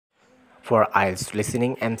For IELTS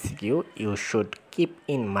listening MCQ, you should keep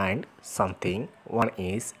in mind something. One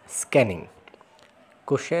is scanning.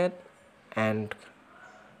 Question and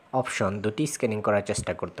option দুটি scanning করার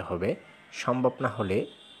চেষ্টা করতে হবে। সম্ভব না হলে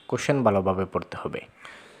কোশ্চেন ভালোভাবে পড়তে হবে।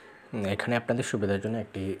 এখানে আপনাদের সুবিধার জন্য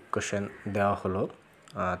একটি কোশ্চেন দেওয়া হলো,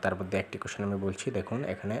 তার মধ্যে একটি কোশ্চেন আমি বলছি। দেখুন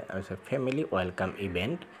এখানে family welcome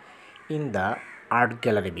event in the art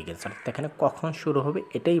gallery begins, এখানে কখন শুরু হবে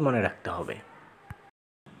এটাই মনে রাখতে হবে।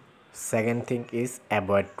 Second thing is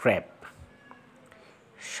avoid trap.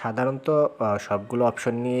 সাধারণত সবগুলো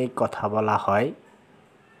অপশন নিয়েই কথা বলা হয়,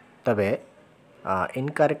 তবে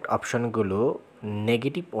ইনকারেক্ট অপশনগুলো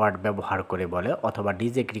নেগেটিভ ওয়ার্ড ব্যবহার করে বলে অথবা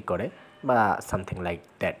ডিসএগ্রি করে বা সামথিং লাইক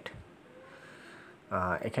দ্যাট।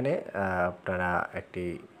 এখানে আপনারা একটি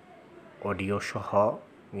অডিও সহ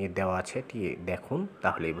নিয়ে দেওয়া আছে, এটি দেখুন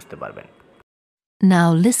তাহলেই বুঝতে পারবেন। Now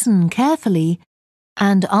listen carefully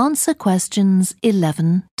and answer questions 11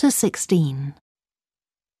 to 16.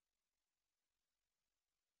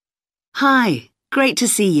 Hi, great to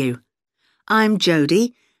see you. I'm Jodie,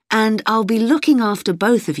 and I'll be looking after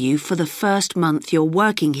both of you for the first month you're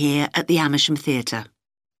working here at the Amersham Theatre.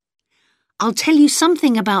 I'll tell you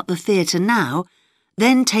something about the theatre now,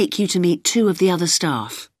 then take you to meet two of the other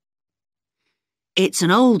staff. It's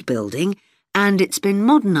an old building, and it's been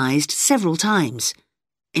modernised several times.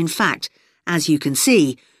 In fact, as you can see,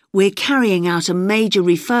 we're carrying out a major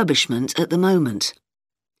refurbishment at the moment.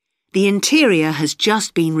 The interior has just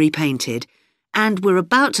been repainted, and we're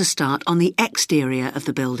about to start on the exterior of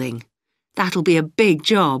the building. That'll be a big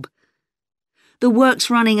job. The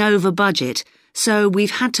work's running over budget, so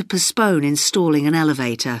we've had to postpone installing an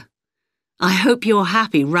elevator. I hope you're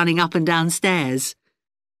happy running up and down stairs.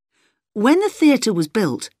 When the theatre was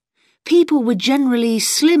built, people were generally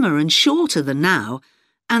slimmer and shorter than now,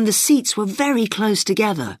 and the seats were very close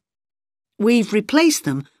together. We've replaced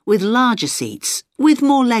them with larger seats, with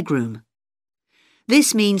more legroom. This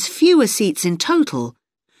means fewer seats in total,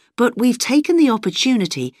 but we've taken the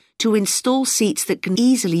opportunity to install seats that can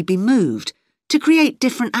easily be moved to create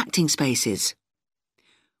different acting spaces.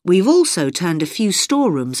 We've also turned a few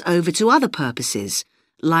storerooms over to other purposes,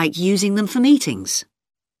 like using them for meetings.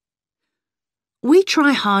 We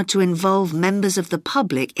try hard to involve members of the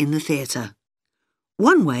public in the theatre.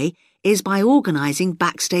 One way is by organising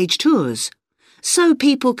backstage tours, so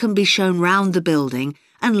people can be shown round the building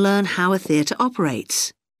and learn how a theatre operates.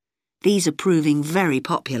 These are proving very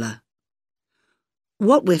popular.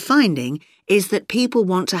 What we're finding is that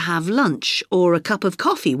people want to have lunch or a cup of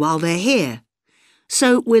coffee while they're here, so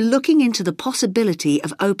we're looking into the possibility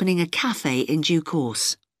of opening a cafe in due course.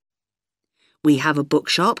 We have a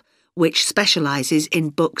bookshop which specialises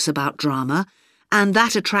in books about drama, and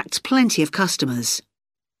that attracts plenty of customers.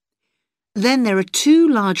 Then there are two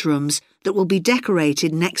large rooms that will be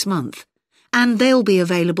decorated next month, and they'll be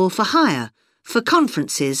available for hire, for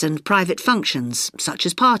conferences and private functions, such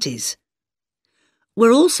as parties.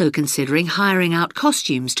 We're also considering hiring out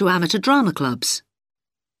costumes to amateur drama clubs.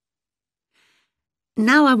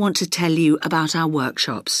 Now I want to tell you about our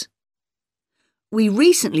workshops. We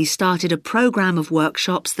recently started a programme of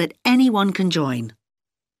workshops that anyone can join.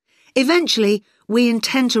 Eventually, we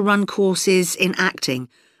intend to run courses in acting,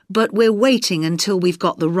 but we're waiting until we've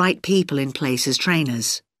got the right people in place as trainers.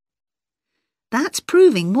 That's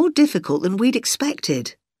proving more difficult than we'd expected.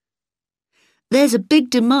 There's a big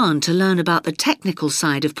demand to learn about the technical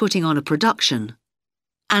side of putting on a production,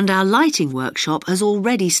 and our lighting workshop has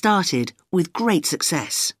already started with great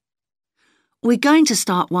success. We're going to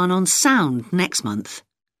start one on sound next month.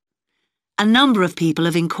 A number of people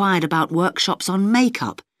have inquired about workshops on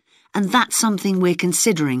makeup, and that's something we're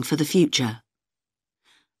considering for the future.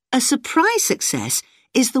 A surprise success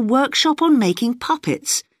is the workshop on making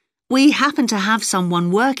puppets. We happen to have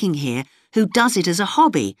someone working here who does it as a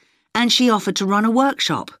hobby, and she offered to run a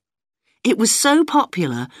workshop. It was so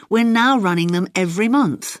popular, we're now running them every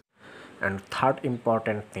month. And third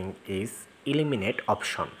important thing is eliminate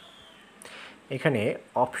option. এখানে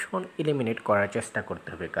option eliminate করার চেষ্টা করতে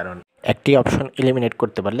হবে, কারণ একটি option eliminate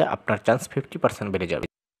করতে পারলে আপনার চান্স 50% বেড়ে যাবে।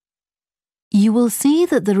 You will see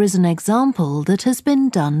that there is an example that has been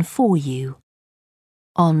done for you.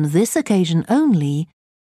 On this occasion only,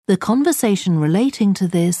 the conversation relating to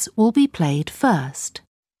this will be played first.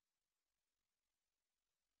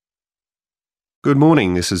 Good morning,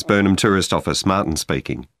 this is Burnham Tourist Office, Martin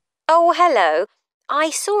speaking. Oh, hello. I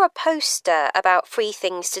saw a poster about free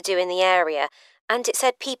things to do in the area, and it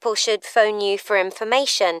said people should phone you for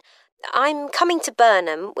information. I'm coming to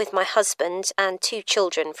Burnham with my husband and two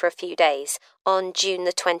children for a few days on June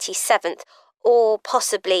the 27th, or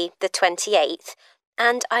possibly the 28th.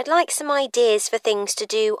 and I'd like some ideas for things to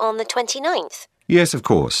do on the 29th. Yes, of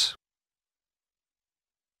course.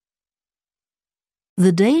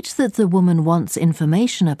 The date that the woman wants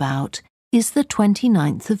information about is the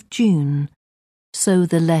 29th of June, so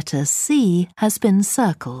the letter C has been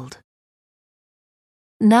circled.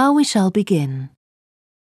 Now we shall begin.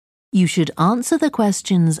 You should answer the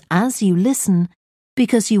questions as you listen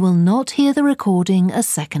because you will not hear the recording a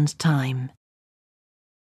second time.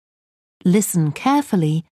 Listen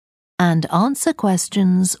carefully and answer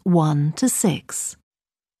questions 1 to 6.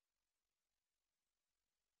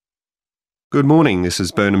 Good morning, this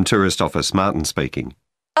is Burnham Tourist Office, Martin speaking.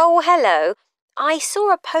 Oh, hello. I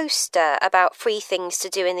saw a poster about free things to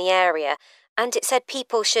do in the area, and it said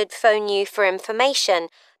people should phone you for information.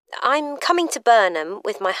 I'm coming to Burnham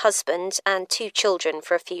with my husband and 2 children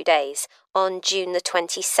for a few days on June the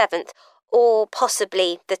 27th, or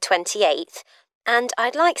possibly the 28th, and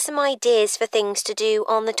I'd like some ideas for things to do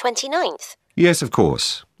on the 29th. Yes, of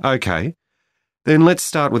course. OK. Then let's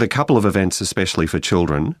start with a couple of events especially for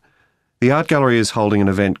children. The Art Gallery is holding an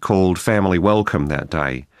event called Family Welcome that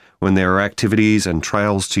day, when there are activities and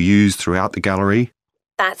trails to use throughout the gallery.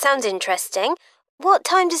 That sounds interesting. What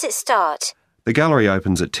time does it start? The gallery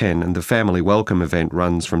opens at 10 and the Family Welcome event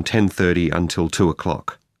runs from 10:30 until 2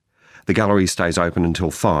 o'clock. The gallery stays open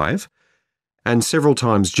until 5, and several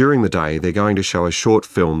times during the day they're going to show a short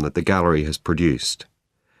film that the gallery has produced.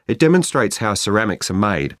 It demonstrates how ceramics are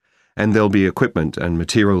made, and there'll be equipment and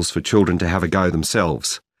materials for children to have a go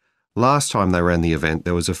themselves. Last time they ran the event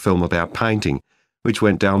there was a film about painting, which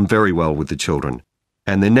went down very well with the children,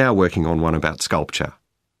 and they're now working on one about sculpture.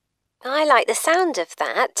 I like the sound of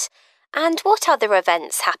that. And what other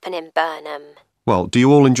events happen in Burnham? Well, do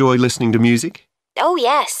you all enjoy listening to music? Oh,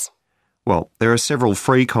 yes. Well, there are several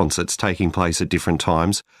free concerts taking place at different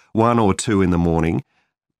times, 1 or 2 in the morning,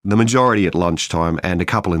 the majority at lunchtime and a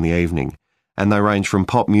couple in the evening, and they range from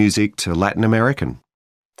pop music to Latin American.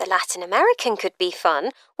 The Latin American could be fun.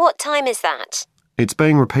 What time is that? It's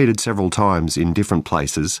being repeated several times in different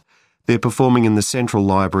places. They're performing in the Central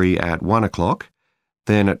Library at 1 o'clock,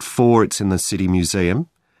 then at 4 it's in the City Museum,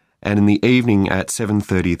 and in the evening at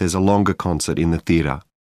 7:30 there's a longer concert in the theatre.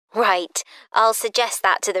 Right. I'll suggest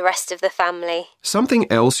that to the rest of the family.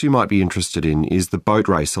 Something else you might be interested in is the boat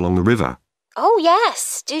race along the river. Oh,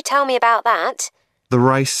 yes. Do tell me about that. The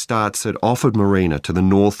race starts at Offord Marina to the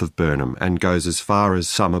north of Burnham and goes as far as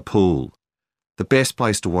Summer Pool. The best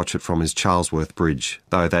place to watch it from is Charlesworth Bridge,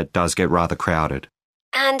 though that does get rather crowded.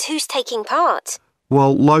 And who's taking part?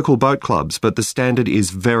 Well, local boat clubs, but the standard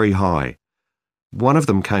is very high. One of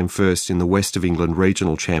them came first in the West of England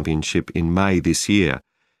Regional Championship in May this year.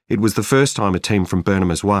 It was the first time a team from Burnham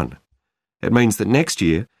has won. It means that next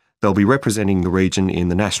year they'll be representing the region in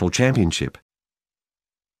the National Championship.